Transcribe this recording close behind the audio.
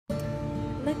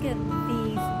Look at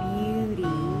these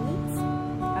beauties.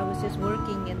 I was just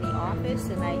working in the office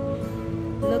and I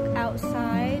looked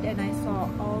outside and I saw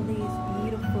all these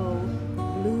beautiful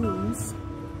blooms.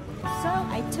 So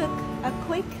I took a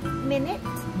quick minute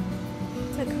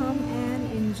to come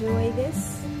and enjoy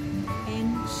this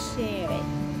and share it.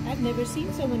 I've never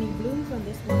seen so many blooms on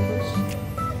this one bush.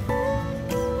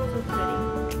 So pretty.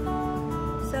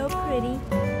 So pretty.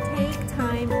 Take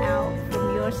time out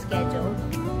from your schedule.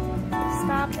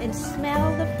 Stop and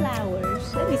smell the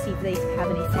flowers. Let me see if they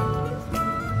have any scent.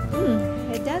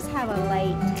 It does have a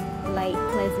light,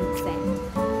 pleasant scent.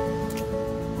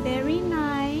 Very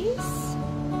nice.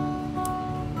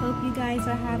 Hope you guys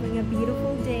are having a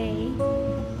beautiful day.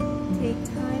 Take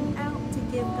time out to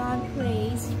give God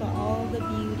praise for all the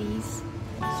beauties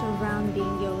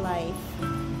surrounding your life.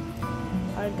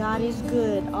 Our God is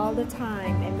good all the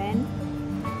time. Amen.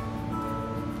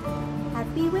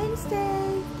 Happy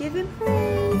Wednesday. Give Him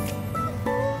praise.